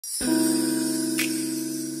Hey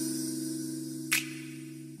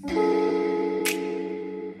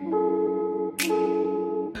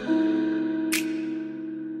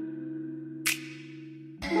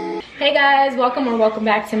guys, welcome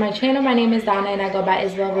back to my channel. My name is Donna and I go by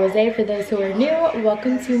Isabel Rose. For those who are new,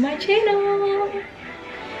 welcome to my channel.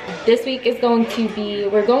 This week is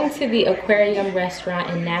we're going to the Aquarium restaurant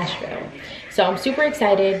in Nashville. So I'm super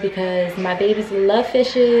excited because my babies love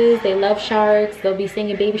fishes, they love sharks. They'll be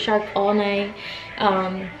singing Baby Shark all night.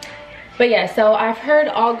 But yeah, so I've heard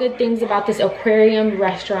all good things about this Aquarium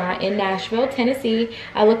restaurant in Nashville, Tennessee.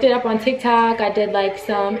 I looked it up on TikTok. I did like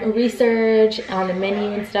some research on the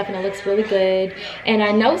menu and stuff, and it looks really good. And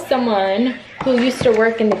I know someone who used to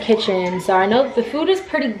work in the kitchen, so I know the food is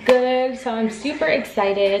pretty good, so I'm super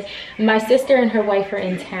excited. My sister and her wife are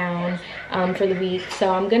in town for the week,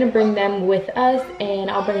 so I'm gonna bring them with us,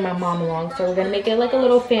 and I'll bring my mom along. So we're gonna make it like a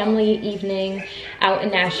little family evening out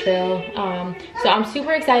in Nashville. So I'm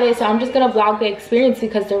super excited. So I'm just gonna vlog the experience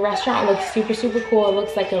because the restaurant looks super cool. It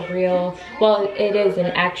looks like a real, well, it is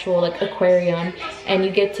an actual like aquarium, and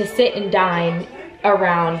you get to sit and dine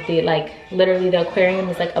around the, like, literally the aquarium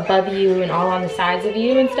is like above you and all on the sides of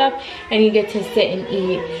you and stuff, and you get to sit and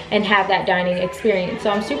eat and have that dining experience.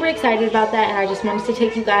 So I'm super excited about that, and I just wanted to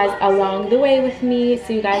take you guys along the way with me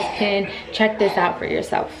so you guys can check this out for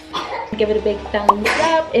yourself. Give it a big thumbs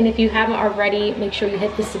up, and if you haven't already, make sure you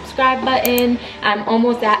hit the subscribe button. I'm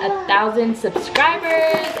almost at 1,000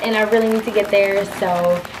 subscribers and I really need to get there,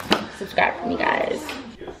 so subscribe for me, guys.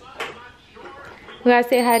 You guys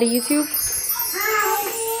say hi to YouTube.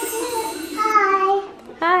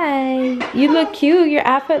 Hi. You look cute. Your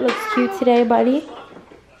outfit looks cute today, buddy.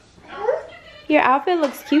 Your outfit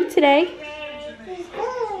looks cute today.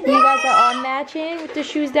 You guys are all matching with the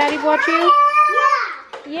shoes Daddy bought you?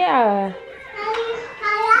 Yeah.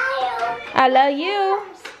 I love you.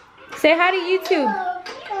 Say hi to YouTube.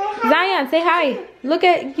 Zion, say hi. Look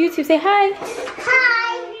at YouTube. Say hi.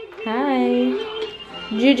 Hi. Hi.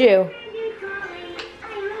 Juju.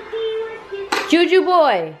 Juju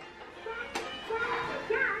boy.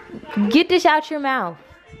 Get this out your mouth.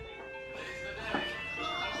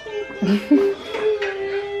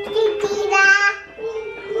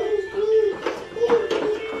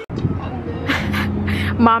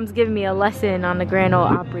 Mom's giving me a lesson on the Grand Ole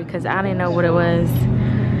Opry because I didn't know what it was.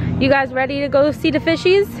 You guys ready to go see the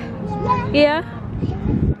fishies? Yeah?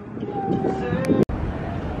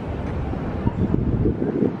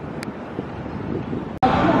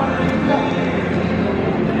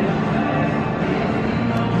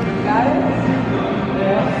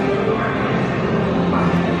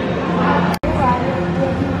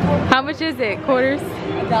 How much is it? Quarters?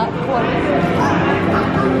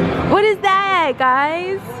 What is that,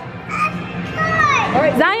 guys?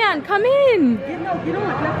 Right. Zion, come in. Get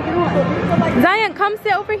on. Zion, come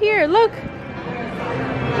sit over here. Look.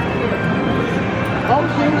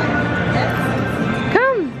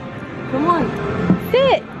 Come on.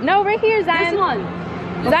 Sit. No, right here, Zion. This one.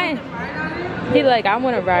 Zion. He's like, I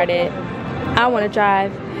want to ride it. I want to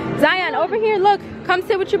drive. Zion, over here. Look. Come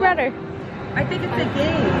sit with your brother. I think it's a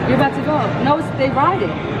game. You're about to go. No, they ride it.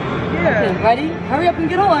 Yeah. Okay, ready? Hurry up and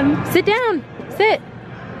get on. Sit down. Sit.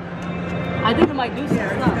 I think it might do some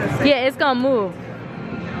stuff. Yeah, it's gonna move.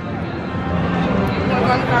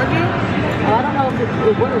 I don't know if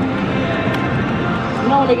it works. You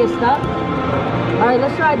know when they get stuck? Alright,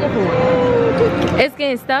 let's try a different one. It's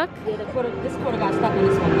getting stuck? Yeah, this quarter got stuck in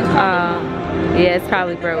this one. Let's try yeah, it's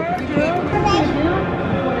probably broke.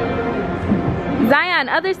 Zion,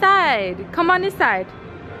 other side. Come on this side.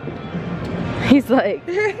 He's like.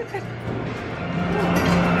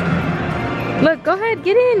 Look, go ahead,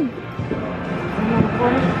 get in.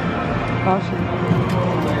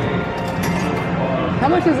 How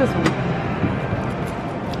much is this one?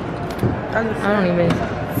 I don't even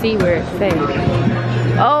see where it says.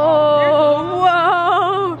 Oh,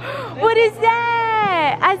 whoa. What is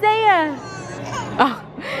that? Isaiah. Oh,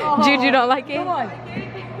 Juju don't like it? Come on.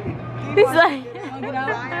 He's like. Come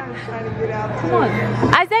on.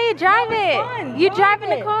 Isaiah, drive it. You driving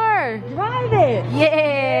the car. Drive it.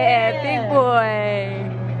 Yeah, big boy.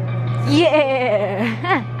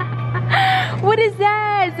 Yeah. What is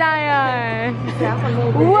that, Zion?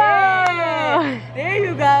 Whoa. There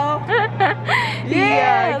you go.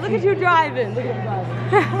 Yeah, look at you driving. Look at you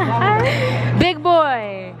driving. Big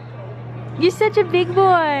boy. You're such a big boy.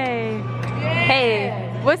 Yeah. Hey,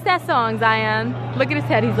 what's that song, Zion? Look at his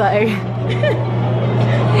head, he's like.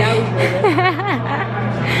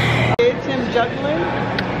 Kids, him juggling.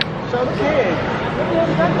 Show the kids. Look,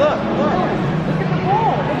 look. Look at the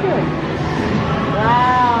ball. Look at it.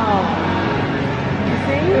 Wow. You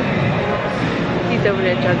He's over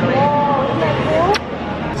there juggling. Oh, isn't that cool?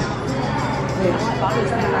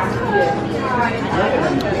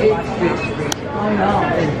 I know.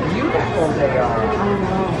 And beautiful they are.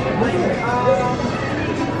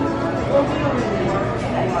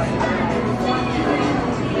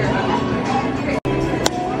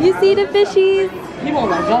 You see the fishies? He won't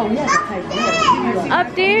let go. He has a tight grip.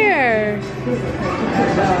 Up there.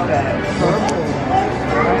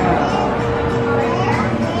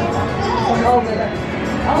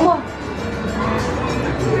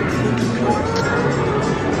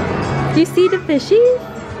 Do you see the fishies?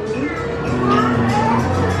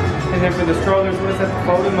 And then for the strollers, we'll just have to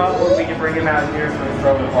fold them up, or we can bring them out here for the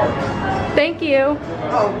stroller park. Thank you.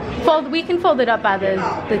 We can fold it up by the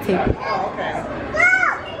table.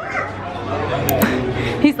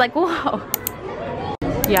 He's like, whoa.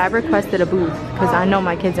 Yeah, I requested a booth because I know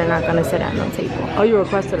my kids are not gonna sit at no table. Oh, you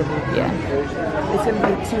requested a booth? Yeah. It's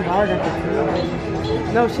gonna be too hard at the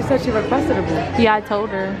food. No, she said she requested a booth. Yeah, I told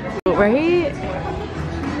her. Right?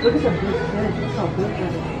 Look at the big fish. Look how big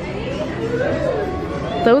that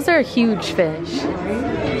is. Those are huge fish.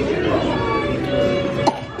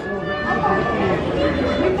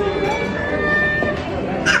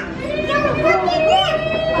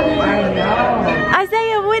 I know.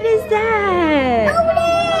 Isaiah, what is that?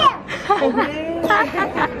 Over there.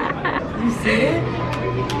 You see it?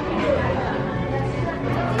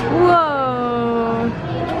 Whoa.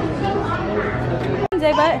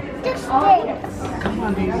 Say what? Come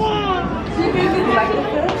on, baby.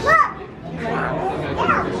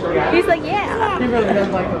 He's like, yeah. He really does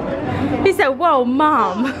like it. He said, whoa,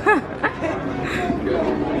 mom.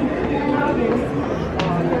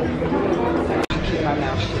 My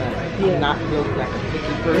mouth shut. Not look like a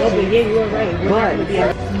picky person. No, but yeah, you were right.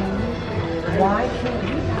 Why can't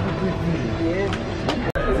you?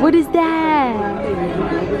 What is that?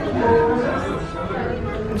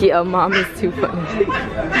 Yeah, mom is too funny.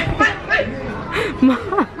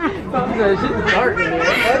 Mom. She's dark in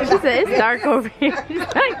here. She said, it's dark over here. I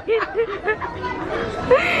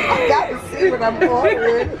gotta see what I'm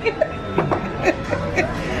ordering.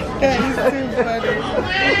 That is too funny.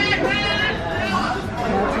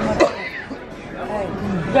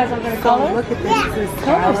 You guys are gonna call it? Look at this. This is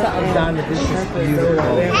Donna, this is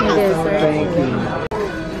beautiful. It is, right? Thank you.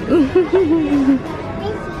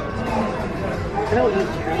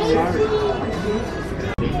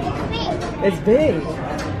 It's big.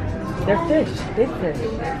 They're fish. Big fish.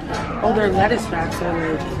 Oh, they're lettuce wraps. So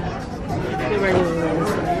they're regular lettuce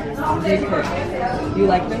wraps. Big fish. You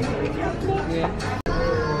like them? Yeah.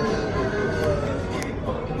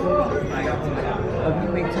 If you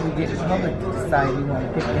wait till we get public to decide you want to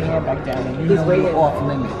put your hand back down and He's waiting. off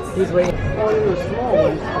limits. He's waiting. Oh, you were small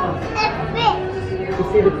ones. You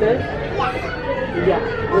see the fish? Yeah.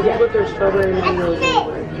 We'll just put their strawberry mangoes in there.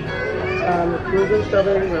 Frozen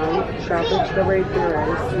strawberry rum, chocolate strawberry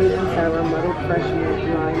puree, sweet and sour, muddled fresh milk,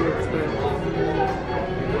 lime mixed with.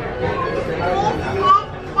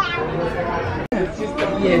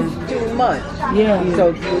 Yeah, it's too much. Yeah.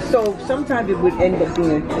 So sometimes it would end up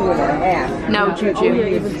being 2.5. No, Because Juju.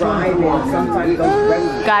 it's dry and sometimes those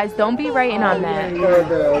rain Guys, don't be writing on that.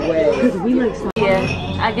 further away. Because we like some. Yeah,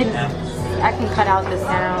 I can cut out the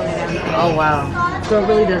sound and everything. Oh, wow. So it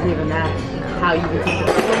really doesn't even matter how you can take it.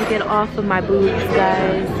 I'm gonna get off of my boots,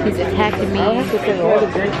 guys. He's attacking me. All the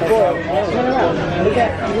drinks. No. Look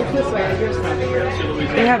this way.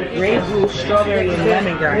 They have grape juice, strawberry, and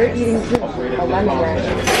lemongrass. They're eating too. Oh, lemongrass.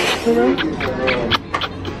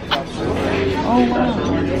 Oh, wow.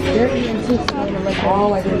 They're eating too.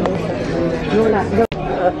 Oh, I didn't know that. You're not.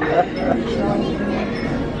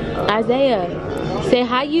 Isaiah, say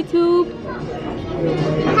hi, YouTube.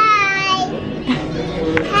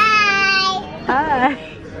 Hi.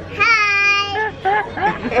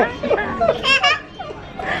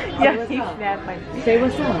 Yeah, he's snapping. Say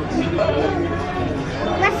what's up.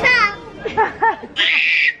 What's up?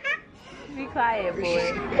 Be quiet, boy.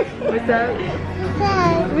 What's up?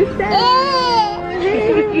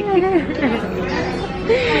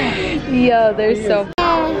 Yo, they're so.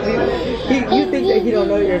 You think that he don't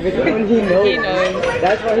know you're a video? He knows. He knows.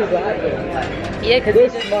 That's why he's laughing. Yeah, because They're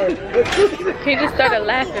smart. he just started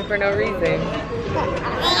laughing for no reason.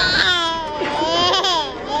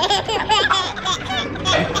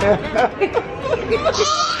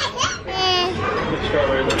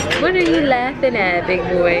 What are you laughing at, big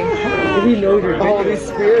boy? He knows you're The Holy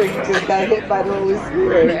Spirit, you just got hit by the Holy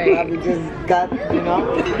Spirit. Right. You probably just got, you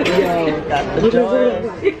know, got the joy.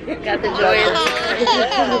 Got the joy of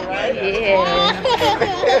yeah.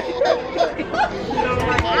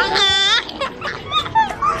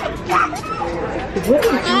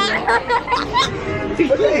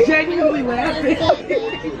 They're genuinely laughing.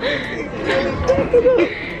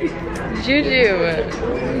 Juju,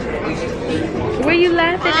 what are you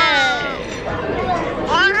laughing at?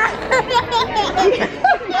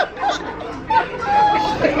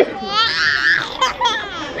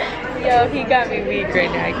 Yo, he got me weak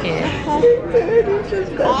right now. I can't.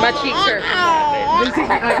 My cheeks hurt.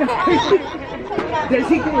 Does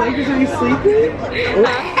he get like this when he's sleeping?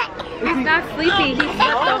 He's not sleepy. He slept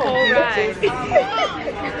the whole ride.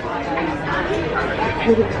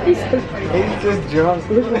 He's just drunk.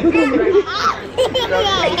 Look at him.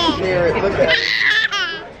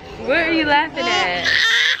 What are you laughing at?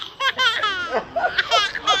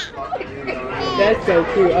 That's so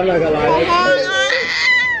cute. I'm not gonna lie.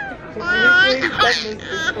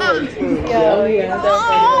 Yo, he's so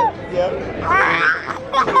funny. Yep.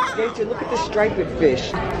 Nature, look at the striped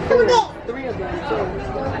fish. 3 of them too.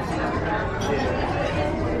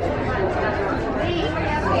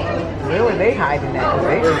 Where were they hiding at?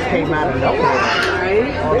 They just came out of nowhere. Right?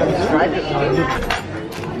 All them striped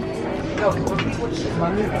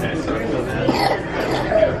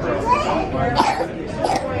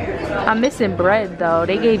I'm missing bread though.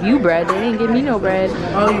 They gave you bread. They didn't give me no bread.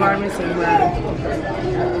 Oh, you are missing bread.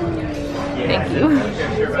 Thank you.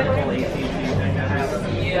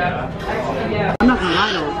 I'm not gonna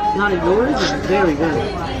lie though. Now that yours is very good.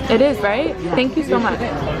 It is, right? Thank you so much.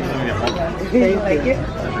 You like it?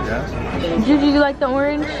 Did you like the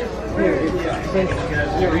orange?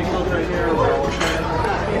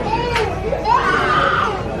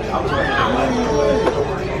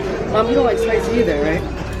 You don't like spicy either, right?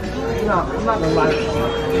 No, I'm not gonna lie.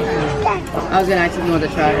 I was gonna ask if you wanted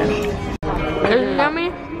to try it. Is it yummy?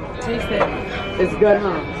 Taste it. It's good,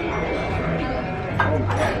 huh?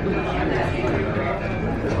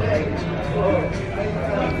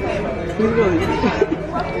 He's really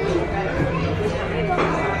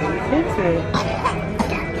Taste it.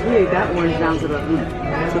 We ate that orange down to the skin.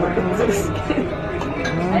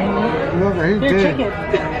 Here, Chicken.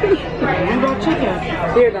 What about chicken?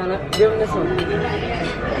 Here, Donna. Give him this one.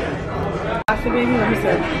 After baby, let me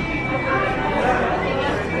see.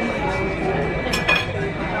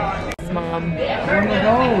 Mom.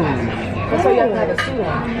 That's why you have to have a suit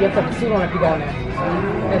on. You have to have a suit on if you go in there.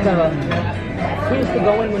 We used to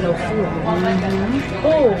go in with no suit.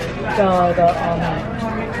 Oh,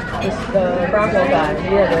 the Bronco guy.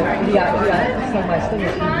 Yeah, he got stung by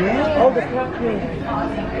stingers. Yeah. Oh, the clock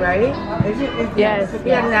man. Right? Yes. He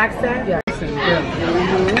had an accent. Yeah.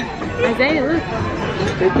 Isaiah, look.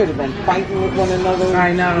 They could have been fighting with one another.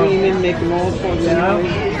 I know. Screaming, making all sorts of noise.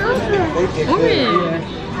 They did good.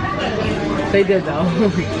 Orange. They did though.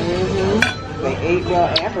 They ate well.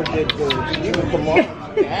 Amber did good. She would come on.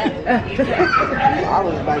 I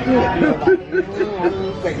was like, I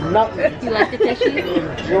didn't say nothing. You like the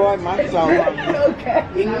fishies? Enjoy myself. Okay.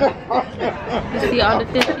 You see all the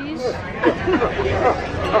fishies?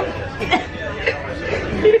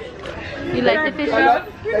 You like the fishies?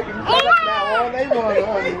 They can cut up now all they want,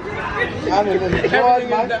 honey. I done enjoyed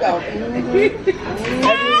myself.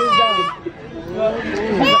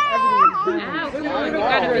 Ow, you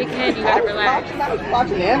got a big head, you gotta relax. I was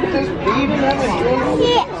watching Amber just feeding them and doing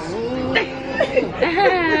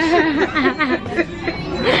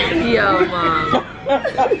Yo, Mom.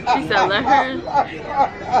 She said, let her.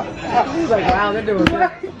 He's like, wow, they're doing good.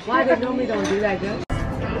 Why they normally don't do that good?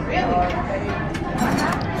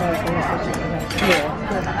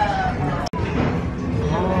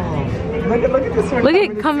 Look at this one. Look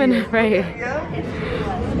at coming right.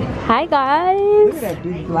 Hi, guys. Look at that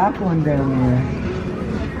big black one down there.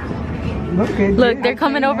 Look, they're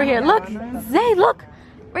coming over here. Look, Zay, look.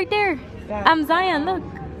 Right there. I'm Zion, look.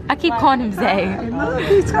 I keep calling him Zay. Look,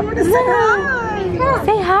 he's coming to say hi.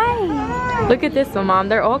 Say hi. Look at this one, Mom.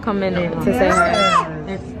 They're all coming in to say hi.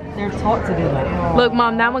 They're taught to do that. Look,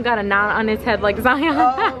 Mom, that one got a knot on his head like Zion.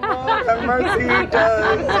 Oh, Lord have mercy, he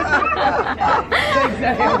does.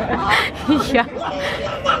 Yeah.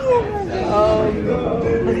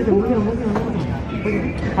 Look at him, look at him, look at him, look at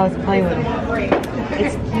him. I was playing with him.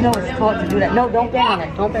 It's, you know, it's taught to do that. No, don't bang on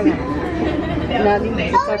it. Don't bang on it. No,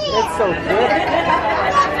 it's so good.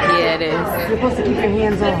 Yeah, it is. You're supposed to keep your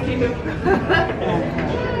hands off.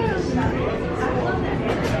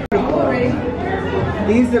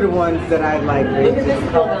 These are the ones that I like. Look at this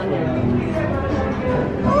girl down there.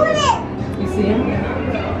 You see him?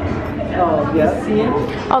 Oh, yeah. You see him?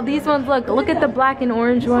 Oh, these ones, look at the black and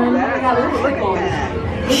orange one.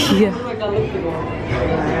 Yeah.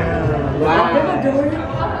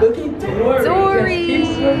 Wow. Look at Dory. Dory.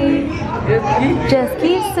 Just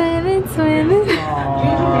keep swimming, swimming.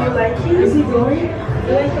 Is he going?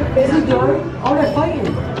 Is he going? Oh, they're fighting.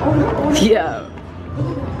 Yeah.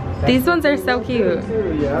 These ones are so cute.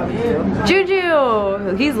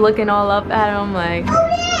 Juju! He's looking all up at him like.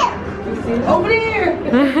 Over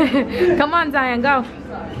there! Come on, Zion, go.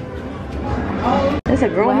 That's a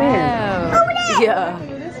grown man. Yeah.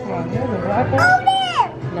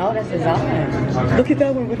 No, that's his eye. Look at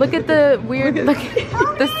that one. Look at the weird, look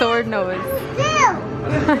at the sword nose.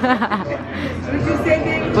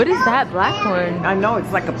 What is that black one? I know,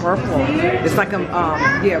 it's like a purple. It's like a,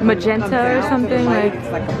 yeah. Magenta or something? Like, it's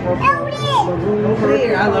like a purple. Over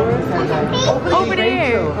there, I love it. over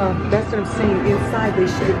there. That's what I'm saying. Inside, they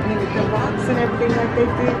should have painted the rocks and everything like they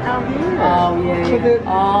did out here. Oh, yeah.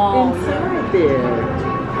 Inside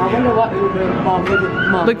there. I wonder what would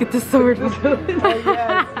have Look at the sword. Oh,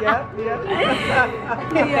 yes, yep.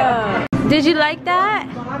 Yeah. Did you like that?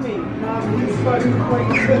 Mommy, he's funny.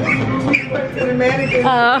 To the mannequin.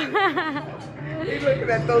 He's looking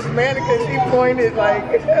at those mannequins. He pointed like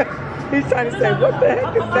he's trying to say, "What the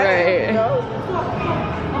heck is that?" Right. You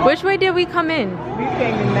know? Which way did we come in? We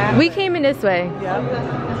came in that. We came in this way. Yep.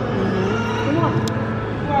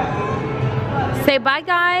 Say bye,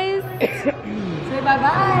 guys. Say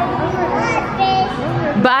bye-bye.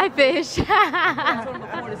 Bye, fish. I told him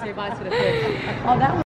before to say bye to the fish. Oh, that was